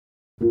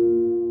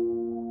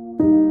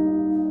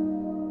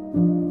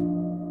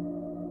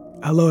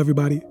Hello,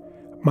 everybody.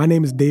 My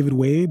name is David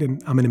Wade,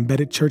 and I'm an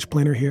embedded church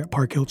planner here at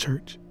Park Hill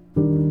Church.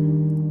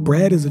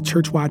 Bread is a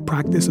church-wide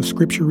practice of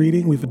scripture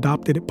reading we've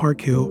adopted at Park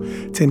Hill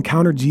to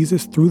encounter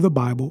Jesus through the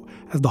Bible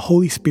as the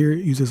Holy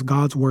Spirit uses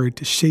God's Word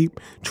to shape,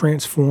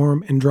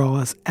 transform, and draw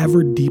us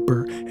ever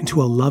deeper into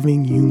a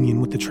loving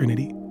union with the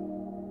Trinity.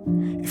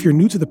 If you're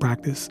new to the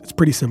practice, it's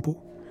pretty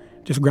simple.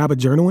 Just grab a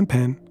journal and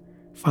pen,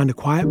 find a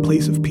quiet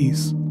place of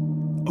peace,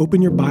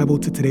 open your Bible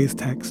to today's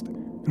text,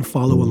 and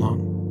follow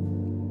along.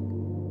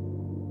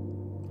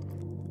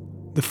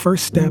 The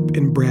first step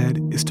in bread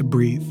is to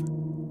breathe.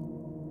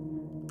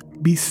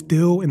 Be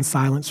still in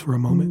silence for a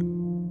moment.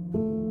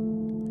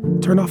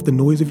 Turn off the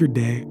noise of your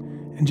day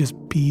and just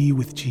be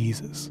with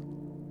Jesus.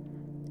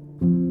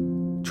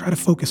 Try to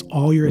focus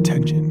all your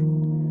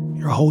attention,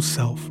 your whole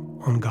self,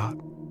 on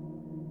God.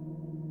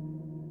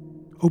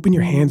 Open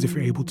your hands if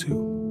you're able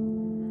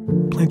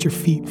to. Plant your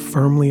feet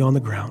firmly on the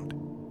ground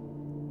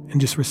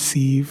and just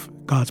receive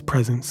God's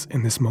presence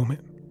in this moment.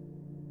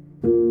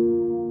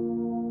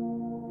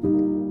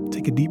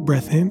 Take a deep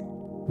breath in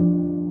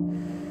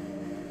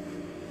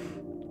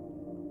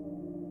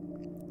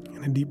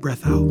and a deep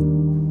breath out.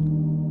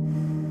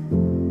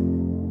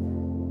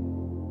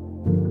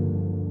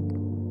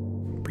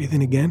 Breathe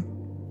in again.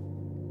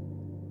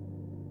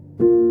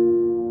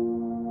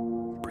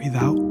 Breathe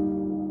out.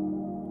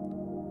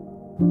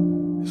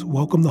 Just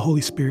welcome the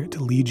Holy Spirit to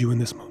lead you in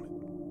this moment.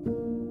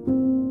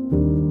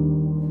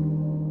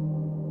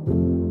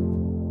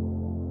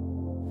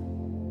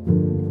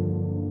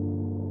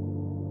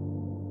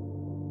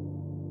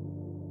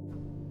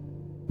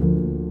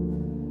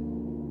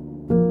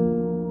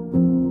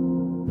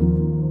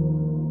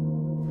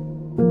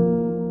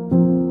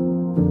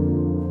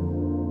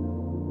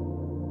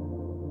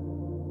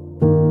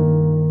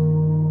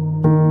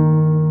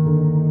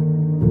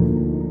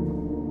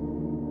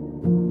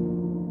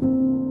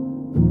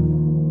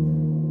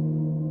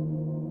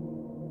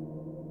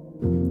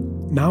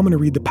 Now I'm going to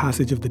read the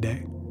passage of the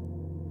day.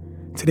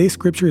 Today's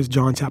scripture is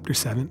John chapter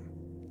 7.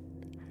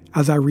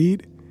 As I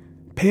read,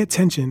 pay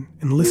attention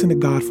and listen to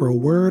God for a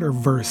word or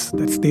verse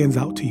that stands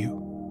out to you.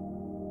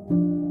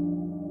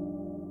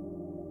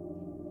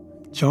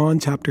 John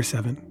chapter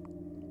 7.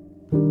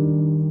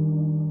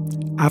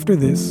 After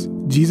this,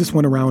 Jesus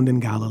went around in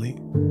Galilee.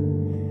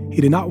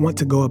 He did not want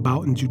to go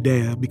about in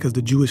Judea because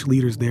the Jewish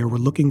leaders there were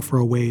looking for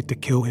a way to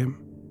kill him.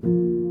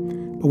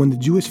 But when the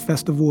Jewish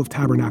festival of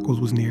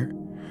tabernacles was near,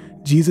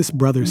 Jesus'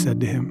 brothers said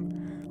to him,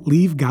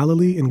 "Leave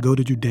Galilee and go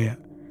to Judea,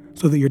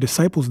 so that your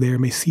disciples there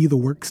may see the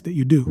works that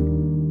you do.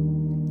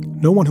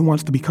 No one who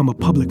wants to become a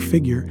public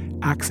figure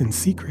acts in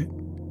secret.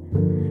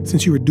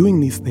 Since you are doing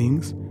these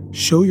things,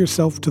 show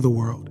yourself to the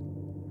world."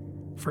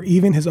 For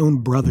even his own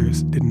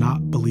brothers did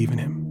not believe in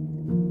him.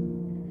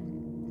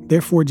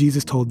 Therefore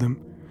Jesus told them,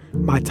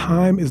 "My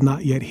time is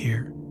not yet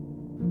here.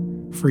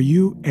 For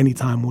you, any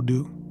time will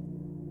do.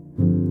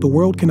 The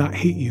world cannot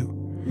hate you,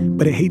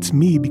 but it hates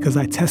me because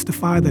I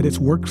testify that its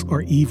works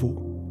are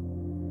evil.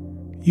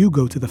 You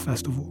go to the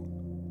festival.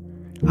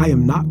 I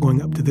am not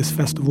going up to this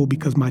festival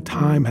because my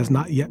time has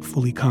not yet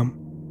fully come."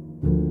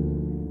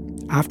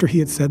 After he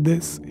had said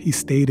this, he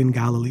stayed in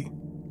Galilee.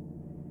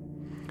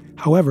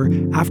 However,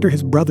 after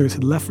his brothers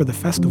had left for the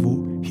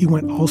festival, he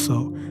went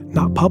also,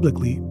 not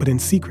publicly, but in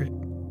secret.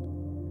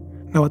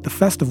 Now at the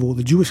festival,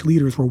 the Jewish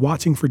leaders were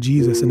watching for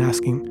Jesus and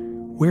asking,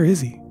 "Where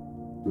is he?"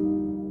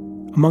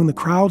 Among the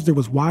crowds, there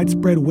was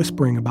widespread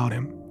whispering about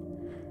him.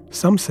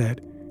 Some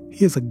said,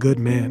 "He is a good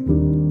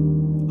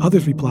man."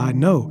 Others replied,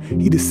 "No,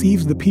 he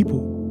deceives the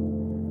people."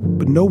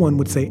 But no one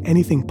would say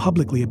anything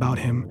publicly about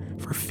him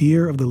for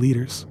fear of the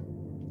leaders.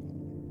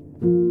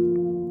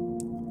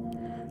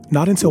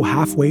 Not until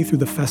halfway through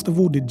the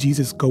festival did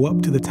Jesus go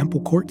up to the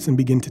temple courts and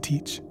begin to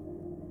teach.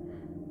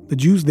 The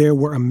Jews there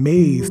were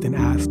amazed and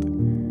asked,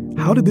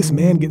 "How did this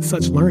man get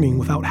such learning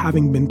without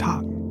having been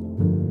taught?"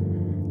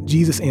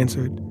 Jesus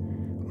answered,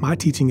 "My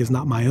teaching is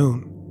not my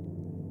own.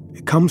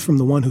 It comes from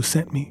the one who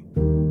sent me.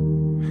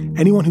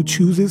 Anyone who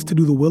chooses to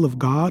do the will of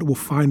God will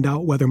find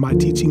out whether my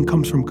teaching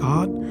comes from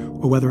God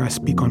or whether I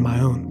speak on my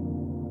own.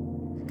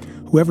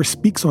 Whoever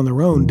speaks on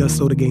their own does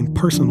so to gain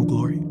personal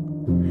glory.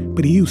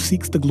 But he who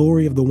seeks the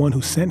glory of the one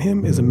who sent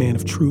him is a man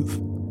of truth.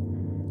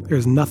 There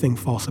is nothing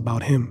false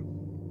about him.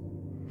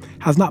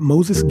 Has not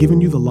Moses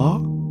given you the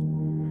law?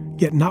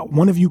 Yet not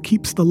one of you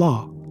keeps the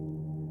law.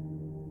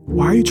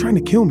 Why are you trying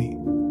to kill me?"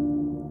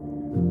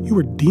 "You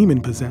were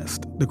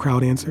demon-possessed," the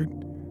crowd answered.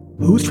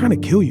 "Who is trying to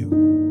kill you?"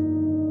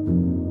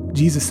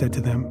 Jesus said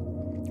to them,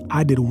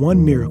 "I did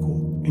one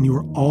miracle, and you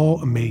are all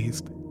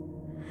amazed.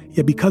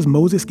 Yet because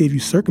Moses gave you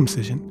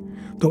circumcision,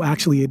 though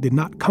actually it did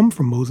not come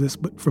from Moses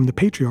but from the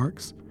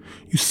patriarchs,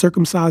 you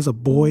circumcise a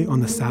boy on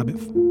the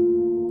Sabbath.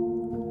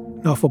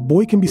 Now if a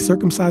boy can be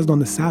circumcised on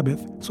the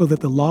Sabbath so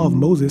that the law of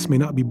Moses may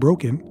not be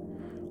broken,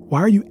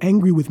 why are you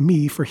angry with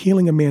me for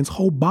healing a man's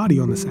whole body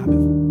on the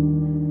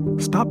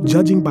Sabbath? Stop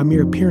judging by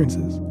mere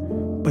appearances,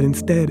 but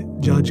instead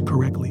judge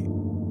correctly."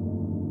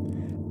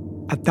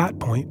 At that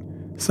point,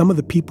 some of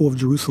the people of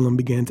Jerusalem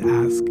began to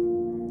ask,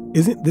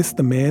 "Isn't this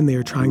the man they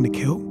are trying to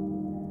kill?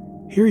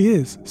 Here he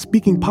is,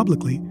 speaking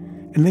publicly,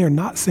 and they are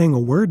not saying a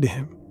word to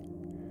him.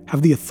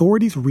 Have the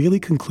authorities really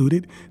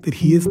concluded that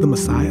he is the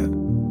Messiah?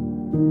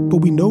 But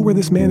we know where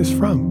this man is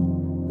from.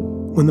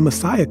 When the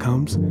Messiah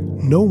comes,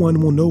 no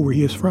one will know where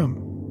he is from.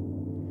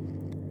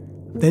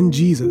 Then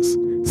Jesus,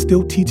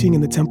 still teaching in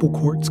the temple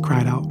courts,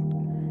 cried out,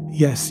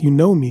 "Yes, you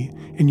know me,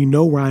 and you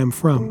know where I am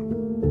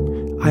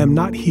from. I am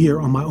not here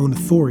on my own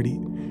authority,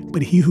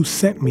 but he who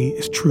sent me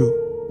is true.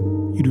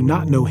 You do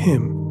not know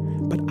him,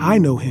 but I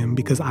know him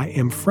because I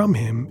am from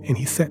him, and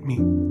he sent me."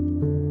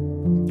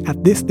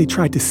 At this they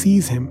tried to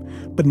seize him,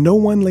 but no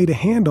one laid a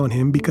hand on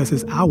him because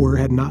his hour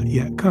had not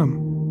yet come.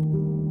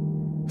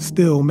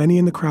 Still, many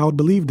in the crowd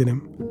believed in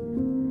him.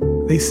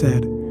 They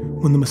said,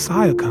 "When the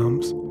Messiah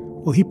comes,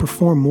 will he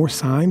perform more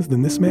signs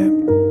than this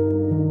man?"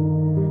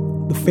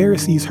 The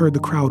Pharisees heard the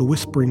crowd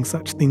whispering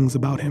such things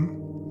about him.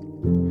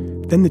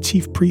 Then the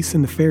chief priests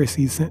and the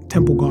Pharisees sent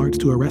temple guards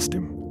to arrest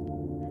him.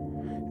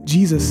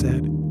 Jesus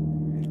said,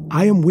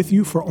 "I am with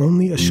you for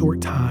only a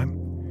short time,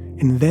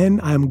 and then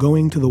I am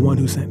going to the one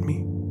who sent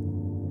me.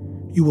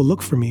 You will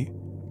look for me,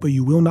 but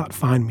you will not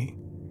find me,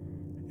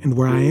 and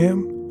where I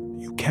am,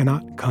 you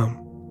cannot come."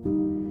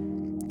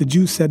 The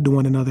Jews said to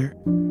one another,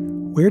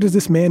 "Where does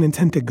this man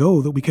intend to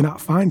go that we cannot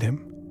find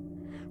him?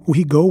 Will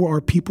he go where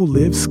our people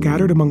live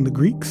scattered among the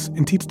Greeks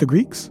and teach the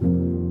Greeks?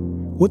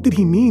 What did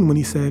he mean when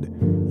he said,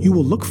 'You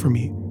will look for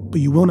me,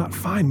 but you will not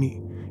find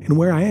me, and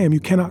where I am, you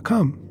cannot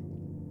come'?"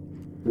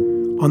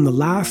 On the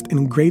last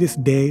and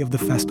greatest day of the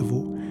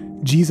festival,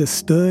 Jesus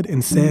stood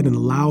and said in a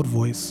loud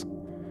voice,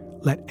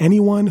 "Let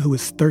anyone who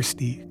is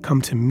thirsty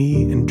come to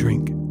me and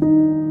drink.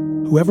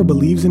 Whoever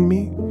believes in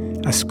me,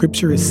 as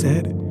scripture has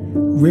said,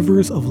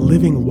 rivers of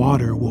living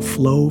water will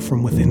flow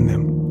from within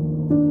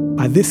them."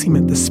 By this he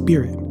meant the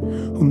Spirit,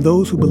 whom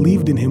those who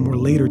believed in him were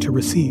later to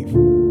receive.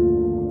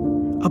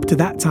 Up to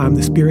that time,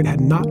 the Spirit had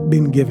not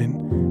been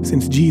given,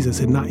 since Jesus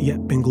had not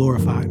yet been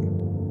glorified.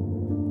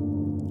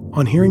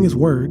 On hearing his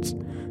words,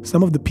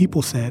 some of the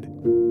people said,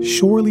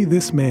 "Surely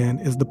this man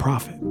is the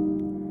prophet."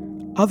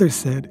 Others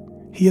said,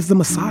 "He is the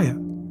Messiah."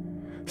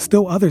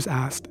 Still others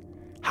asked,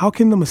 "How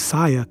can the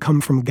Messiah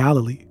come from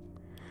Galilee?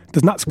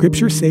 Does not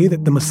Scripture say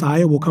that the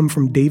Messiah will come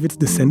from David's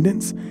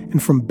descendants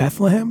and from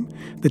Bethlehem,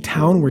 the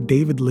town where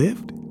David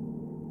lived?"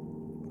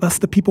 Thus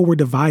the people were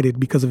divided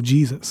because of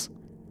Jesus.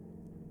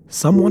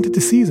 Some wanted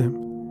to seize him,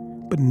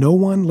 but no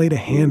one laid a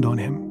hand on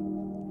him.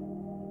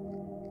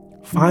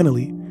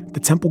 Finally, the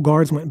temple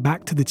guards went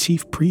back to the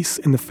chief priests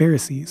and the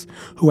Pharisees,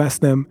 who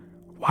asked them,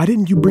 "Why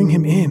didn't you bring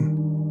him in?"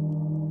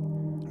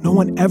 "No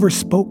one ever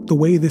spoke the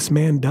way this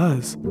man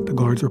does," the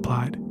guards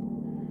replied.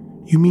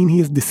 "You mean he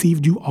has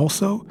deceived you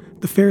also?"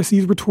 the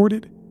Pharisees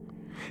retorted.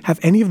 "Have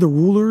any of the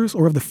rulers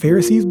or of the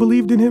Pharisees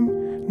believed in him?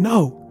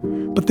 No,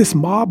 but this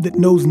mob that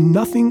knows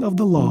nothing of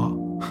the law,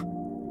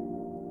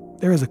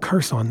 there is a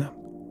curse on them."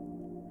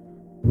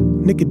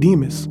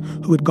 Nicodemus,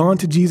 who had gone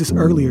to Jesus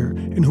earlier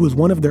and who was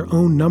one of their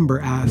own number,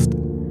 asked,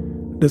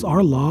 "Does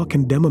our law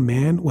condemn a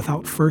man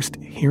without first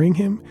hearing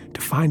him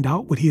to find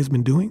out what he has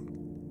been doing?"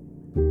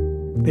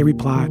 They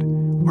replied,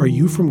 "Are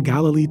you from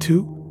Galilee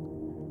too?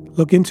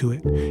 Look into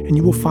it, and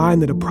you will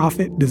find that a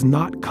prophet does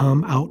not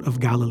come out of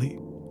Galilee."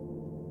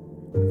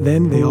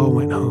 Then they all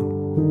went home.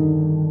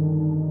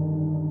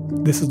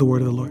 This is the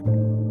word of the Lord.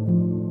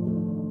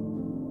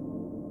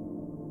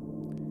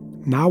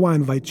 Now I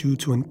invite you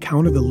to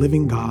encounter the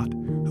living God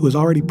who is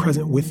already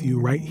present with you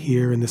right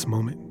here in this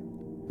moment.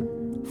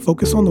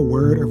 Focus on the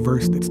word or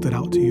verse that stood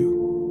out to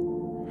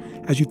you.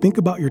 As you think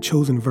about your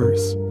chosen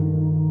verse,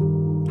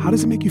 how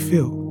does it make you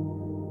feel?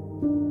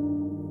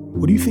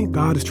 What do you think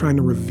God is trying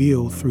to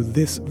reveal through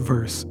this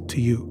verse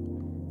to you?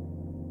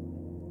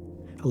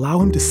 Allow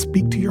him to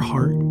speak to your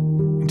heart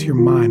and to your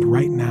mind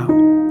right now.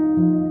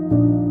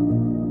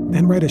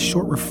 Then write a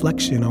short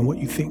reflection on what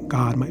you think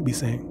God might be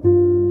saying.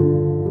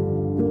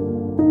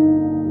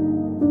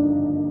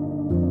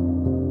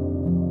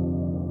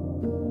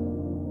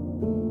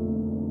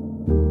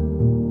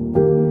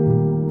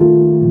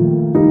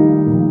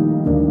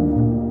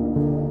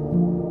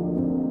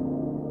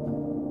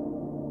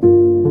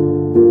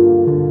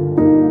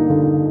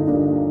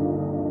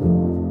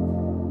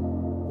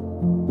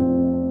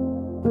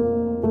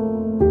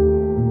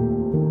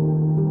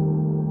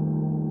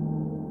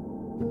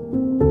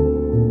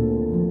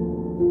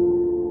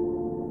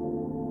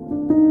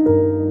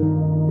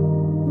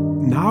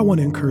 Now I want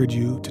to encourage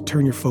you to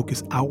turn your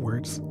focus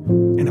outwards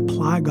and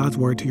apply God's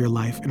word to your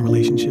life and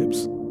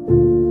relationships.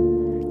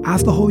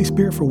 Ask the Holy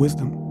Spirit for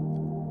wisdom.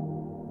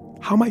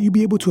 How might you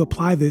be able to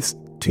apply this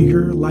to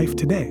your life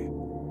today,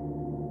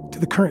 to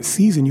the current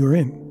season you're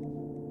in?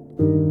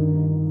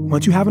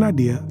 Once you have an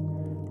idea,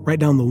 write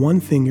down the one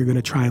thing you're going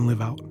to try and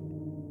live out.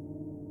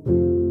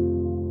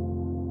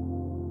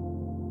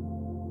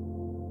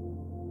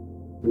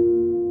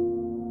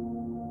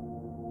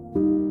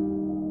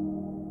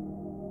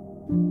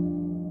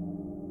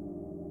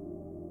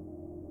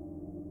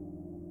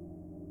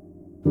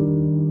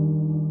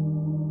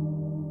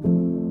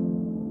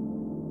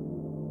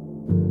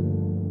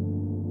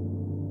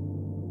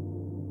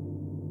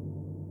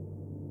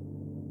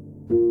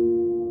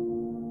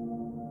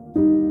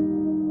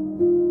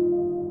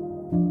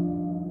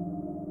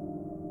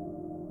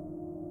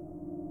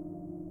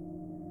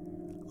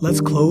 Let's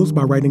close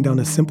by writing down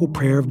a simple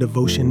prayer of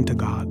devotion to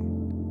God.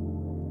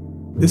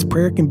 This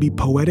prayer can be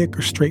poetic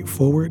or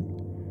straightforward.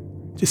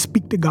 Just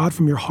speak to God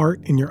from your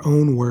heart in your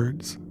own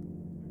words.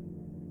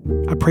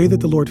 I pray that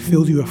the Lord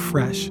fills you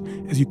afresh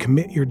as you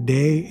commit your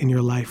day and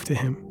your life to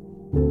Him.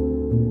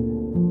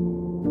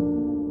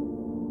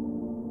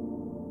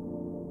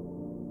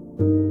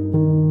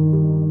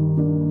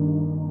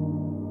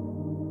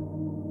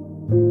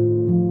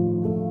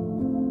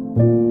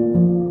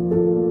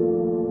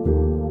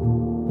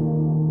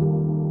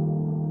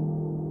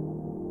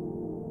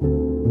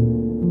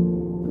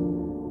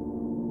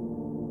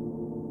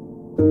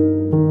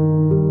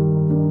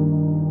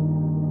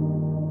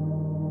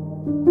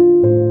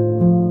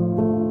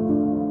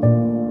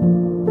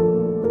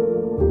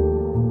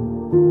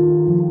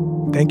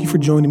 Thank you for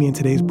joining me in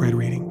today's bread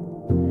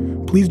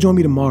reading. Please join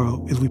me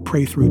tomorrow as we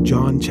pray through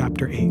John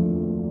chapter 8.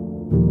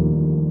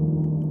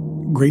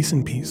 Grace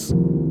and peace.